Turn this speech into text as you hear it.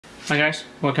Hi guys,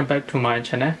 welcome back to my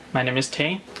channel. My name is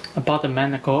Htain. About a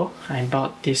month ago, I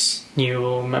bought this new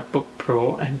MacBook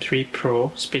Pro M3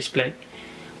 Pro Space Black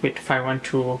with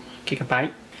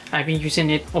 512GB. I've been using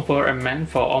it over a month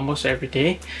for almost every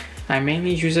day. I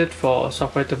mainly use it for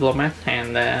software development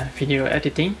and video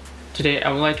editing. Today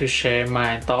I would like to share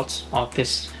my thoughts of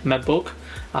this MacBook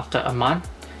after a month,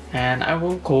 and I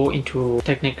won't go into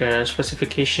technical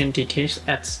specification details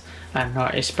as I'm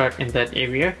not expert in that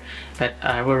area, but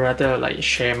I would rather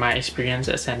share my experience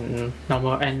as a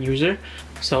normal end user.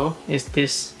 So is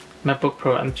this MacBook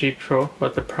Pro M3 Pro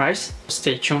worth the price?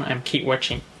 Stay tuned and keep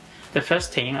watching. The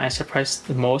first thing I surprised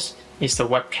the most is the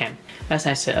webcam. As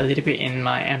I said a little bit in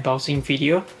my unboxing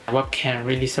video, webcam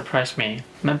really surprised me.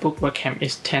 MacBook webcam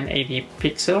is 1080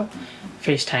 pixel,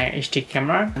 FaceTime HD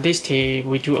camera. These days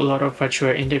we do a lot of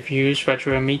virtual interviews,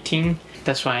 virtual meeting.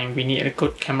 That's why we need a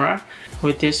good camera.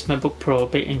 With this MacBook Pro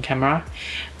built-in camera,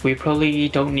 we probably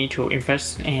don't need to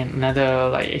invest in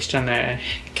another external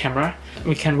camera.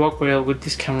 We can work well with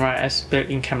this camera as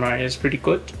built-in camera is pretty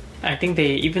good. I think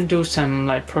they even do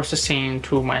some processing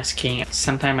to my skin.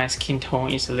 Sometimes my skin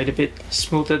tone is a little bit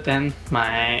smoother than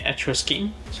my actual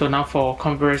skin. So now for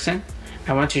comparison,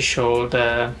 I want to show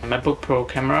the MacBook Pro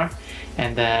camera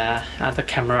and the other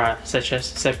camera such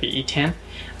as selfie E10,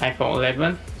 iPhone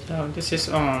 11. So this is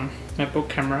on MacBook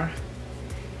camera,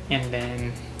 and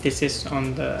then this is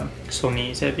on the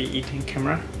Sony selfie E10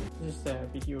 camera. This is the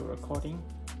video recording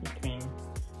between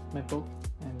MacBook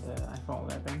and the iPhone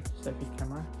 11 selfie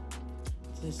camera.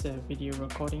 This is the video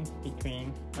recording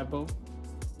between MacBook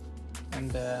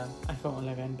and the iPhone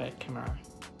 11 back camera.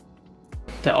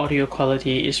 The audio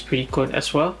quality is pretty good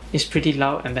as well. It's pretty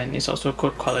loud and then it's also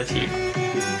good quality.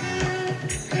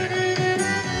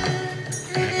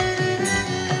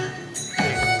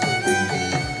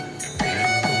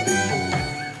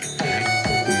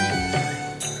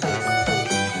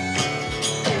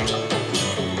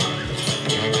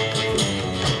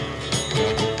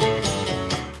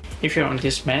 If you're on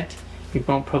this Mac, you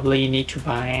won't probably need to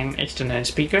buy an external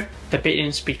speaker. The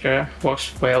built-in speaker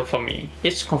works well for me.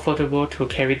 It's comfortable to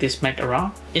carry this Mac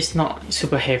around. It's not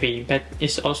super heavy, but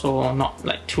it's also not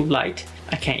too light.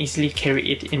 I can easily carry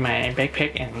it in my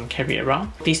backpack and carry it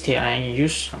around. These days I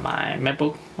use my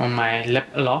MacBook on my lap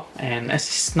a lot, and as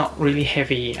it's not really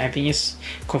heavy, I think it's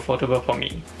comfortable for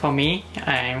me. For me,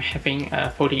 I'm having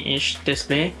a 14-inch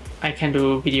display. I can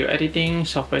do video editing,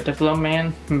 software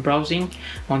development, and browsing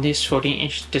on this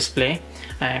 14-inch display.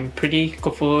 I'm pretty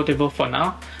comfortable for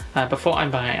now. Before I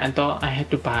buy, I thought I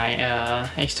had to buy an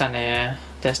external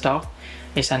desktop,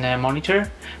 external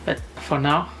monitor, but for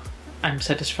now, I'm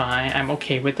satisfied. I'm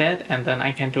okay with that, and then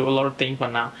I can do a lot of things for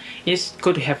now. It's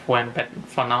good to have one, but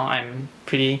for now I'm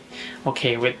pretty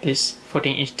okay with this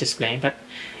 14-inch display. But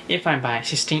if I buy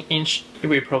 16-inch, it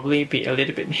will probably be a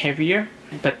little bit heavier,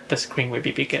 but the screen will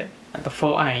be bigger.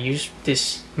 Before I use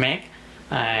this Mac,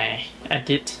 I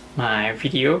edit my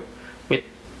video with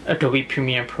Adobe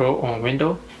Premiere Pro on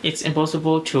Windows. It's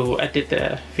impossible to edit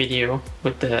the video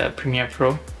with the Premiere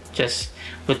Pro just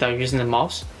without using the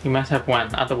mouse. You must have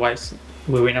one, otherwise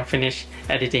we will not finish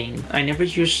editing. I never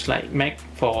used Mac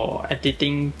for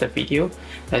editing the video.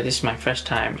 That is my first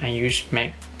time I use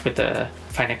Mac with the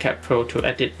Final Cut Pro to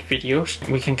edit videos.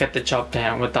 We can get the job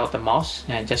done without the mouse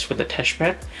and just with the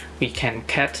touchpad. We can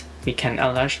cut, we can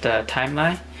enlarge the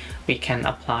timeline, we can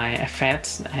apply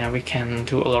effects, and we can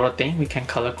do a lot of things. We can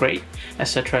color grade,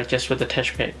 etc. just with the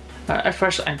touchpad. At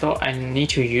first I thought I need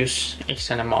to use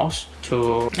external mouse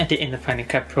to edit in the Final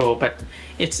Cut Pro, but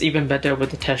it's even better with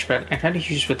the touchpad. I try to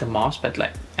use with the mouse, but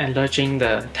enlarging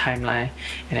the timeline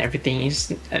and everything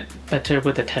is better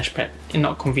with the touchpad. It's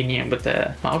not convenient with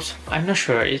the mouse. I'm not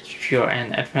sure if you're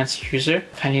an advanced user.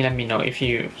 Kindly let me know if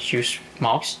you use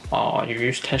mouse or you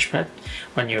use touchpad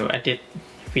when you edit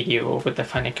video with the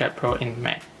Final Cut Pro in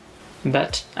Mac.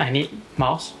 But I need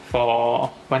mouse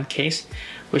for one case,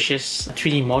 which is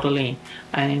 3D modeling.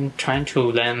 I'm trying to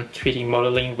learn 3D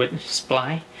modeling with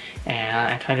Spline, and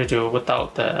I try to do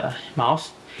without the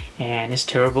mouse, and it's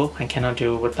terrible. I cannot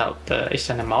do without the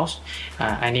external mouse.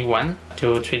 I need one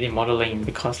to 3D modeling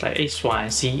because X, Y,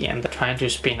 Z, and trying to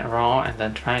spin around and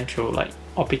then trying to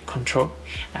orbit control.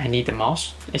 I need the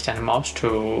mouse, external mouse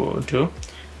to do.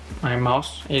 My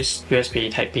mouse is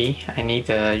USB Type B. I need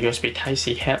the USB Type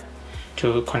C hub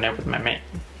to connect with my Mac.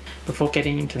 Before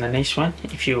getting into the next one,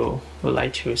 if you would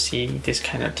like to see this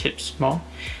kind of tips more,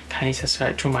 kindly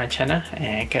subscribe to my channel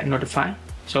and get notified.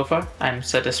 So far, I'm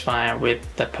satisfied with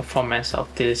the performance of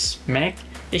this Mac.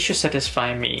 It should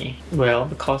satisfy me well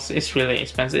because it's really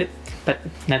expensive, but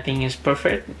nothing is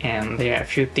perfect, and there are a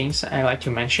few things I like to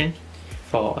mention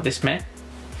for this Mac.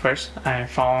 First, I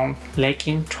found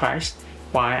lagging twice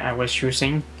while I was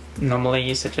using.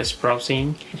 Normally, such as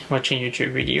browsing, watching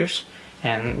YouTube videos,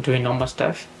 and doing normal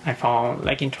stuff. I found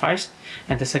lagging twice.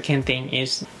 And the second thing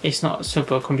is it's not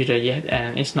super computer yet,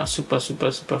 and it's not super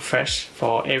fresh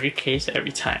for every case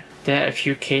every time. There are a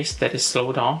few cases that is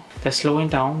slowed down. The slowing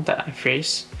down that I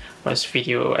faced was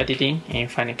video editing in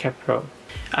Final Cut Pro.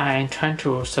 I'm trying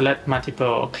to select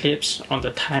multiple clips on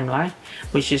the timeline,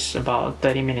 which is about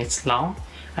 30 minutes long.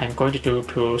 I'm going to do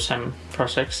through some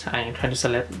projects. I'm trying to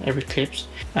select every clips.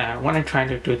 When I'm trying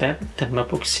to do that, the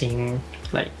MacBook seems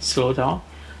like slow down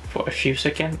for a few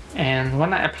seconds. And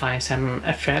when I apply some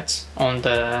effects on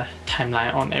the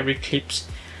timeline on every clips,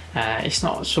 it's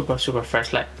not super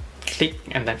fresh, like click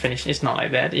and then finish. It's not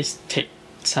like that. It takes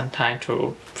some time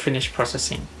to finish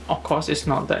processing. Of course, it's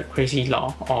not that crazy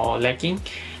long or lagging,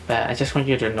 but I just want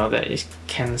you to know that it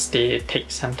can still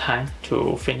take some time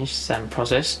to finish some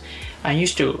process. I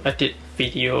used to edit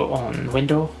video on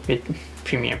Windows with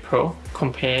Premiere Pro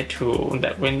compared to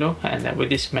that window, and then with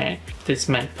this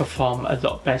Mac perform a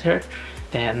lot better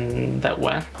than that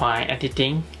one while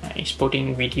editing,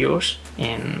 exporting videos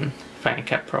in Final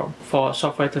Cut Pro. For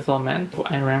software development,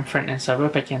 I run front-end server,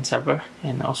 back-end server,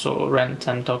 and also run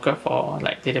some Docker for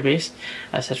like database,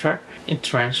 etc.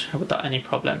 It runs without any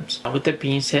problems. With that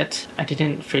being said, I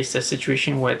didn't face the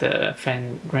situation where the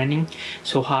fan running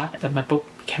so hard that my MacBook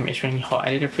cam is running hot.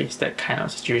 I didn't face that kind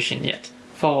of situation yet.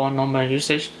 For normal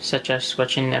usage, such as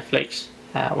watching Netflix,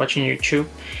 watching YouTube,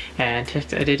 and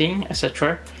text editing,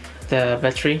 etc., the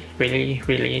battery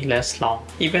really lasts long.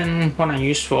 Even when I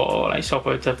use for like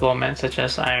software development, such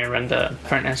as I run the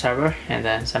front-end server and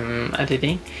then some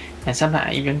editing, and sometimes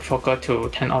I even forgot to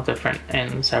turn off the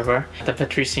front-end server, the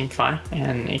battery seems fine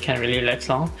and it can really last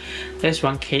long. There's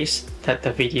one case that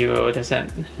the video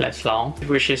doesn't last long,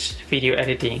 which is video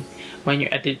editing. When you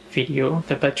edit video,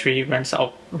 the battery runs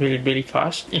out really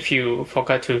fast. If you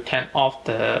forgot to turn off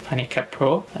the Final Cut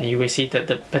Pro, you will see that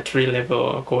the battery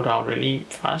level go down really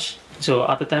fast. So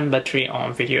other than battery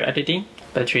on video editing,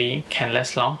 battery can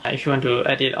last long. If you want to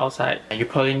edit outside, you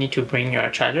probably need to bring your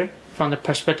charger. From the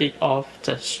perspective of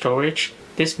the storage,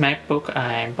 this MacBook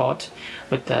I bought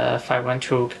with the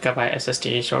 512GB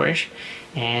SSD storage,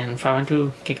 and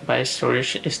 512GB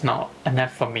storage is not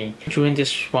enough for me. During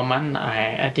this 1 month, I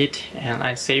edit and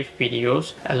I save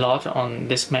videos a lot on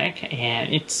this Mac,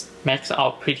 and it maxes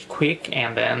out pretty quick,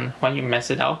 and then when you mess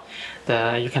it out,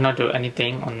 you cannot do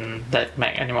anything on that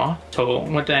Mac anymore. So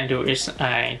what I do is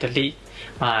I delete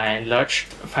my large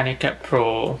Final Cut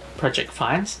Pro project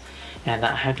files, and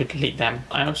I have to delete them.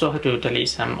 I also have to delete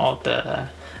some of the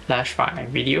large file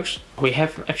videos. We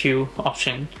have a few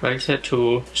options related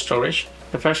to storage.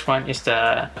 The first one is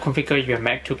the configure your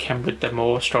Mac to come with the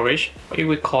more storage. It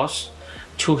will cost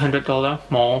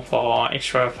 $200 more for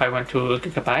extra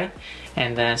 512GB,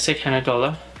 and then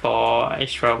 $600 for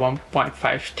extra 1.5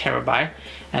 terabyte,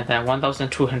 and then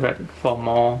 $1,200 for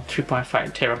more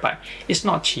 3.5 terabyte. It's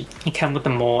not cheap. It comes with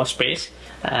the more space.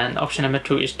 And option number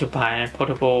 2 is to buy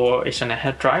portable external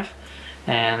hard drive,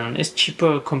 and it's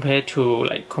cheaper compared to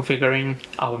like configuring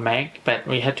our Mac, but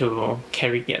we had to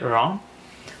carry it around.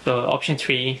 So option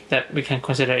 3 that we can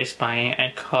consider is buying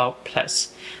a Cloud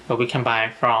Plus, where we can buy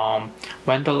from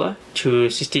 $1 to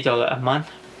 $60 a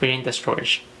month within the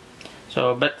storage.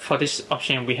 So, but for this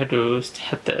option, we have to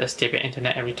have the stable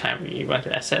internet every time we want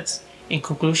to access. In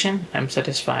conclusion, I'm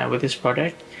satisfied with this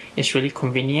product. It's really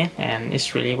convenient and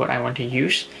it's really what I want to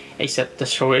use, except the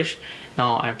storage.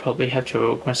 Now I probably have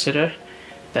to consider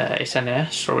the external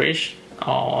storage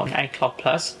or iCloud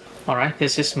Plus. Alright,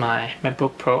 this is my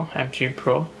MacBook Pro M3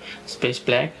 Pro Space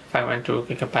Black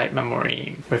 512GB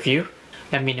memory review.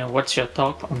 Let me know what's your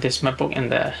thought on this MacBook in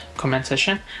the comment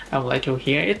section. I would like to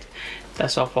hear it.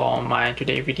 That's all for my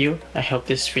today's video. I hope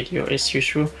this video is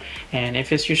useful, and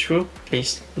if it's useful,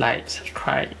 please like,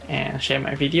 subscribe and share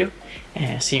my video,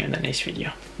 and see you in the next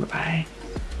video. Bye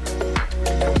bye.